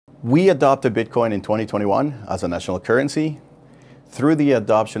We adopted Bitcoin in 2021 as a national currency. Through the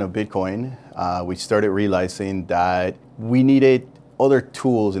adoption of Bitcoin, we started realizing that we needed other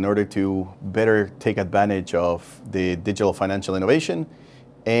tools in order to better take advantage of the digital financial innovation,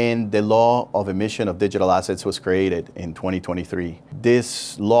 and the law of emission of digital assets was created in 2023.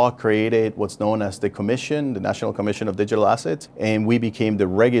 This law created what's known as the Commission, the National Commission of Digital Assets, and we became the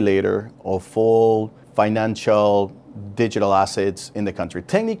regulator of full financial digital assets in the country.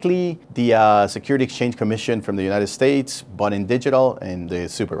 Technically, the Security Exchange Commission from the United States, but in digital, and the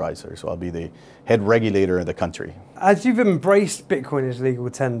supervisor. So I'll be the head regulator of the country. As you've embraced Bitcoin as legal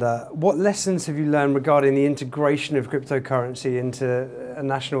tender, what lessons have you learned regarding the integration of cryptocurrency into a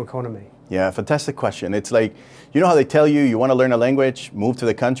national economy? Yeah, fantastic question. It's like, you know how they tell you want to learn a language, move to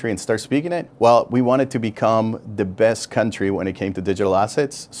the country and start speaking it? Well, we wanted to become the best country when it came to digital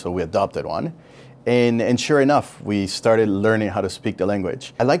assets, so we adopted one. And sure enough, we started learning how to speak the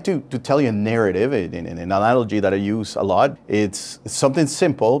language. I like to tell you a narrative, an analogy that I use a lot. It's something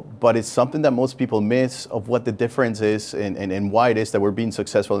simple, but it's something that most people miss of what the difference is and why it is that we're being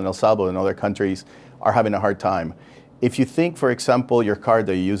successful in El Salvador and other countries are having a hard time. If you think, for example, your car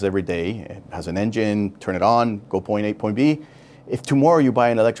that you use every day, it has an engine, turn it on, go point A, point B. If tomorrow you buy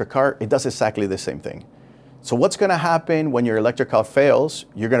an electric car, it does exactly the same thing. So what's gonna happen when your electric car fails?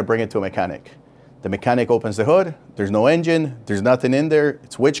 You're gonna bring it to a mechanic. The mechanic opens the hood, there's no engine, there's nothing in there,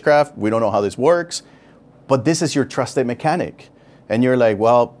 it's witchcraft, we don't know how this works, but this is your trusted mechanic. And you're like,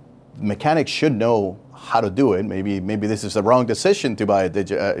 well, the mechanic should know how to do it. Maybe this is the wrong decision to buy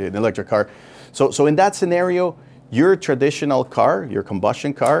an electric car. So in that scenario, your traditional car, your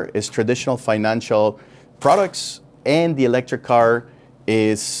combustion car, is traditional financial products, and the electric car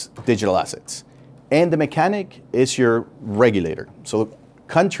is digital assets. And the mechanic is your regulator. So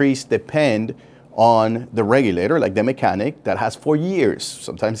countries depend on the regulator, like the mechanic, that has for years,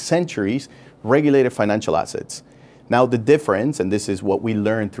 sometimes centuries, regulated financial assets. Now the difference, and this is what we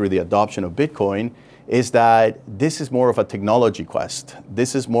learned through the adoption of Bitcoin, is that this is more of a technology quest.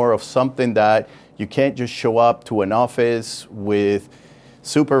 This is more of something that you can't just show up to an office with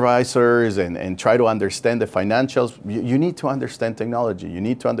supervisors and try to understand the financials. You need to understand technology. You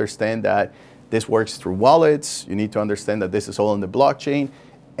need to understand that this works through wallets. You need to understand that this is all in the blockchain.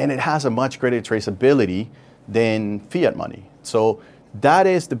 And it has a much greater traceability than fiat money. So that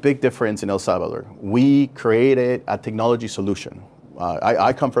is the big difference in El Salvador. We created a technology solution.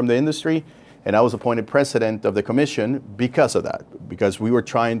 I come from the industry, and I was appointed president of the commission because of that, because we were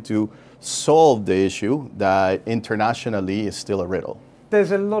trying to solve the issue that internationally is still a riddle.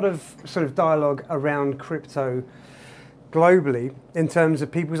 There's a lot of sort of dialogue around crypto globally in terms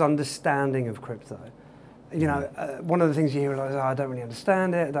of people's understanding of crypto. You know, one of the things you hear is, oh, I don't really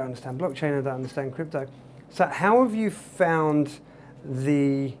understand it, I don't understand blockchain, I don't understand crypto. So how have you found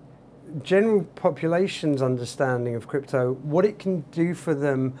the general population's understanding of crypto, what it can do for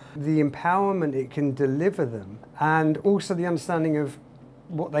them, the empowerment it can deliver them, and also the understanding of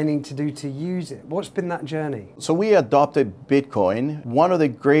what they need to do to use it? What's been that journey? So we adopted Bitcoin. One of the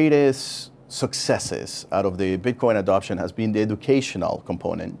greatest successes out of the Bitcoin adoption has been the educational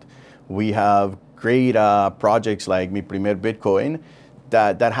component. We have great projects like Mi Primer Bitcoin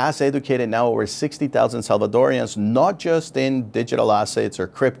that has educated now over 60,000 Salvadorians, not just in digital assets or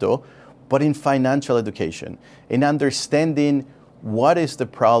crypto, but in financial education, in understanding what is the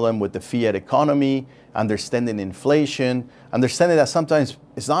problem with the fiat economy, understanding inflation, understanding that sometimes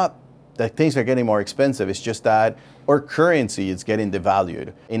it's not that things are getting more expensive, it's just that our currency is getting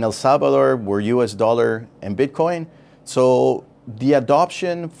devalued. In El Salvador, we're US dollar and Bitcoin, so the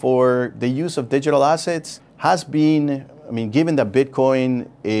adoption for the use of digital assets has been, I mean, given that Bitcoin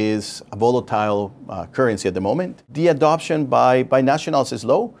is a volatile currency at the moment, the adoption by nationals is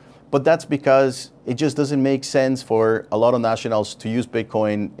low, but that's because it just doesn't make sense for a lot of nationals to use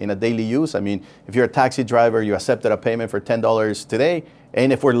Bitcoin in a daily use. I mean, if you're a taxi driver, you accepted a payment for $10 today,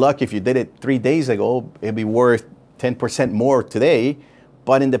 and if we're lucky, if you did it 3 days ago, it'd be worth 10% more today.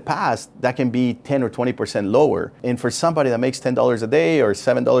 But in the past, that can be 10 or 20% lower. And for somebody that makes $10 a day or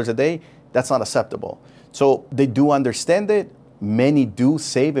 $7 a day, that's not acceptable. So they do understand it. Many do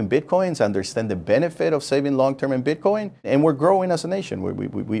save in Bitcoins, understand the benefit of saving long-term in Bitcoin. And we're growing as a nation.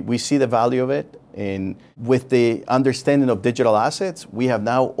 We see the value of it. And with the understanding of digital assets, we have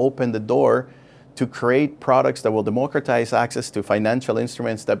now opened the door to create products that will democratize access to financial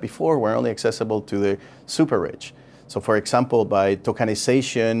instruments that before were only accessible to the super rich. So for example, by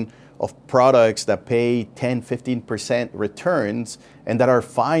tokenization of products that pay 10, 15% returns and that are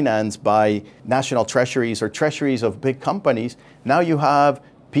financed by national treasuries or treasuries of big companies, now you have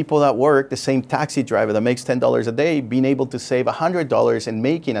people that work, the same taxi driver that makes $10 a day, being able to save $100 and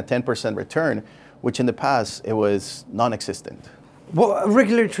making a 10% return, which in the past, it was non-existent. What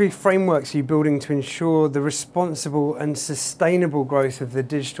regulatory frameworks are you building to ensure the responsible and sustainable growth of the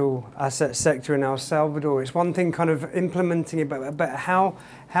digital asset sector in El Salvador? It's one thing kind of implementing it, but how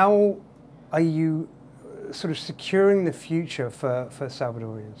are you sort of securing the future for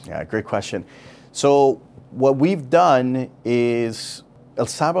Salvadorians? Yeah, great question. So what we've done is, El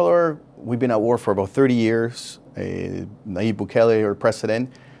Salvador, we've been at war for about 30 years. Nayib Bukele, our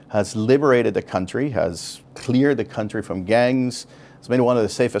president, has liberated the country, has cleared the country from gangs. It's been one of the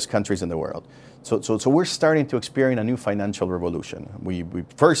safest countries in the world. So we're starting to experience a new financial revolution. We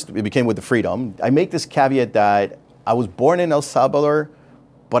became with the freedom. I make this caveat that I was born in El Salvador,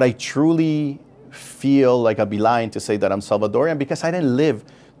 but I truly feel like I'd be lying to say that I'm Salvadorian because I didn't live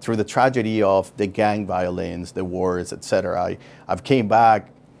through the tragedy of the gang violence, the wars, etc. I've came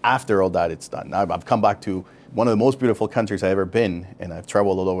back after all that it's done. I've come back to one of the most beautiful countries I've ever been, and I've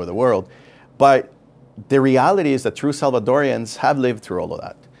traveled all over the world. But the reality is that true Salvadorians have lived through all of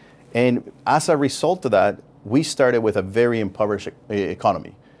that. And as a result of that, we started with a very impoverished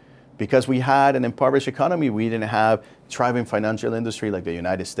economy. Because we had an impoverished economy, we didn't have thriving financial industry like the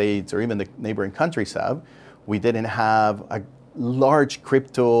United States or even the neighboring countries have. We didn't have a large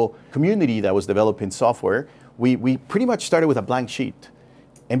crypto community that was developing software. We pretty much started with a blank sheet.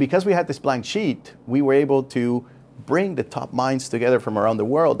 And because we had this blank sheet, we were able to bring the top minds together from around the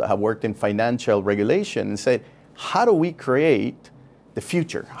world that have worked in financial regulation and said, how do we create the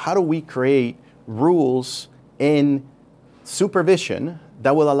future? How do we create rules in supervision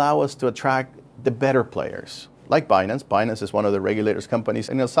that will allow us to attract the better players? Like Binance. Binance is one of the regulators companies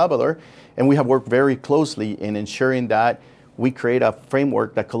in El Salvador, and we have worked very closely in ensuring that we create a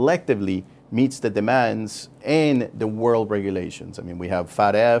framework that collectively meets the demands and the world regulations. I mean, we have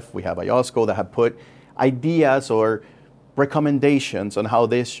FATF, we have IOSCO that have put ideas or recommendations on how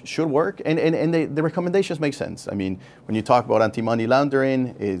this should work, and the recommendations make sense. I mean, when you talk about anti-money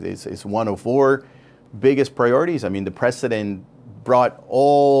laundering, it's one of our biggest priorities. I mean, the president brought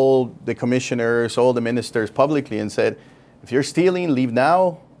all the commissioners, all the ministers publicly and said, if you're stealing, leave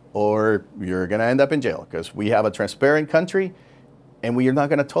now, or you're gonna end up in jail, because we have a transparent country and we are not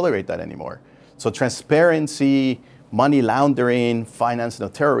gonna tolerate that anymore. So transparency, money laundering, financing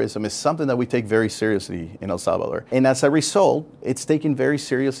of terrorism is something that we take very seriously in El Salvador. And as a result, it's taken very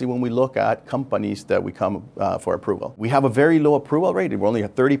seriously when we look at companies that we come for approval. We have a very low approval rate. We're only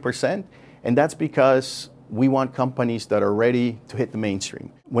at 30%, and that's because we want companies that are ready to hit the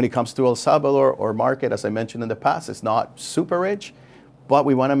mainstream. When it comes to El Salvador or market, as I mentioned in the past, it's not super rich, but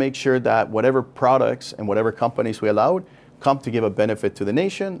we want to make sure that whatever products and whatever companies we allowed come to give a benefit to the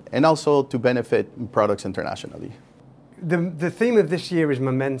nation and also to benefit products internationally. The theme of this year is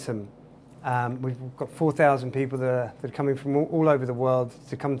momentum. We've got 4,000 people that are coming from all over the world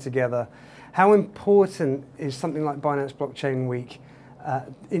to come together. How important is something like Binance Blockchain Week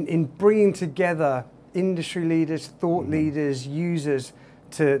in bringing together industry leaders, thought leaders, users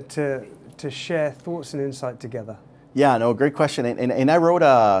to share thoughts and insight together? Yeah, no, great question. And I wrote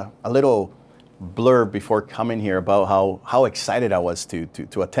a little blurb before coming here about how excited I was to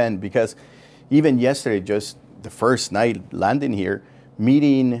attend, because even yesterday, just the first night landing here,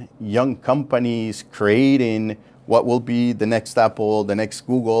 meeting young companies, creating what will be the next Apple, the next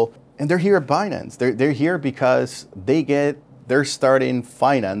Google, and they're here at Binance. They're here because they get their starting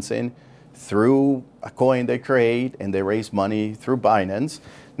financing through a coin they create, and they raise money through Binance.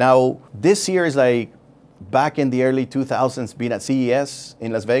 Now, this year is like back in the early 2000s, being at CES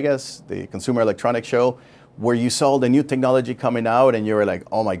in Las Vegas, the Consumer Electronics Show, where you saw the new technology coming out and you were like,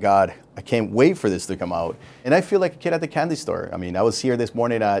 oh my God, I can't wait for this to come out. And I feel like a kid at the candy store. I mean, I was here this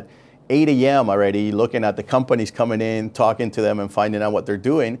morning at 8 a.m. already, looking at the companies coming in, talking to them and finding out what they're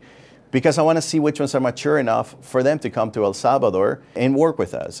doing, because I want to see which ones are mature enough for them to come to El Salvador and work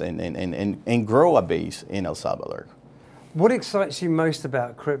with us and grow a base in El Salvador. What excites you most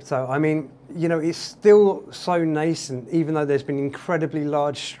about crypto? I mean, you know, it's still so nascent, even though there's been incredibly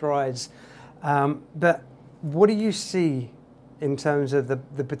large strides. But what do you see in terms of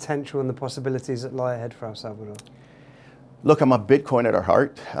the potential and the possibilities that lie ahead for El Salvador? Look, I'm a Bitcoin at our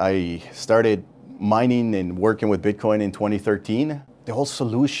heart. I started mining and working with Bitcoin in 2013. The whole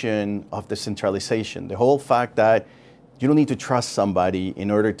solution of decentralization, the whole fact that you don't need to trust somebody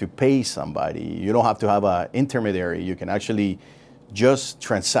in order to pay somebody. You don't have to have an intermediary. You can actually just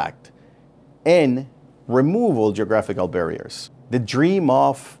transact and remove all geographical barriers. The dream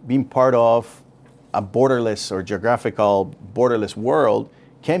of being part of a borderless or geographical borderless world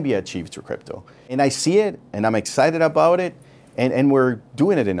can be achieved through crypto. And I see it, and I'm excited about it, And we're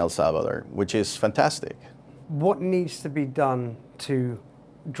doing it in El Salvador, which is fantastic. What needs to be done to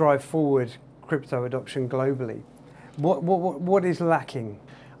drive forward crypto adoption globally? What is lacking?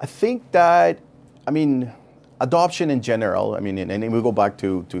 I think that, adoption in general, and we go back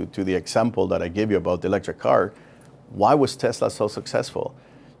to the example that I gave you about the electric car. Why was Tesla so successful?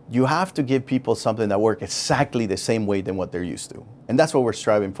 You have to give people something that works exactly the same way than what they're used to. And that's what we're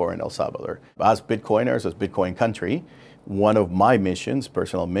striving for in El Salvador. As Bitcoiners, as Bitcoin country, one of my missions,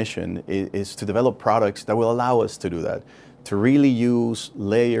 personal mission, is to develop products that will allow us to do that, to really use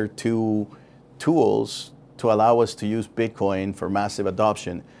layer 2 tools to allow us to use Bitcoin for massive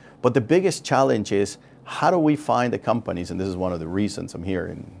adoption. But the biggest challenge is, how do we find the companies, and this is one of the reasons I'm here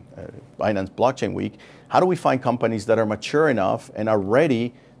in Binance Blockchain Week, how do we find companies that are mature enough and are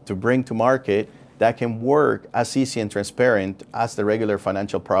ready to bring to market that can work as easy and transparent as the regular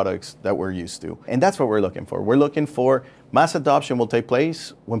financial products that we're used to? And that's what we're looking for. We're looking for mass adoption will take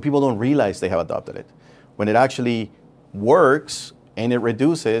place when people don't realize they have adopted it. When it actually works and it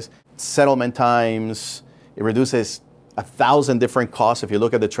reduces settlement times, it reduces 1,000 different costs. If you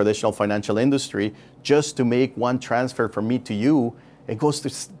look at the traditional financial industry, just to make one transfer from me to you, it goes to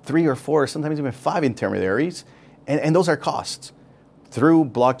 3 or 4, sometimes even 5 intermediaries, and those are costs. Through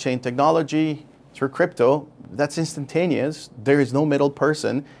blockchain technology, through crypto, that's instantaneous. There is no middle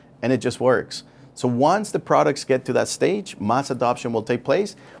person, and it just works. So once the products get to that stage, mass adoption will take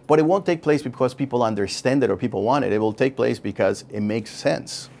place, but it won't take place because people understand it or people want it. It will take place because it makes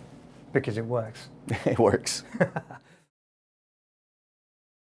sense. Because it works. It works.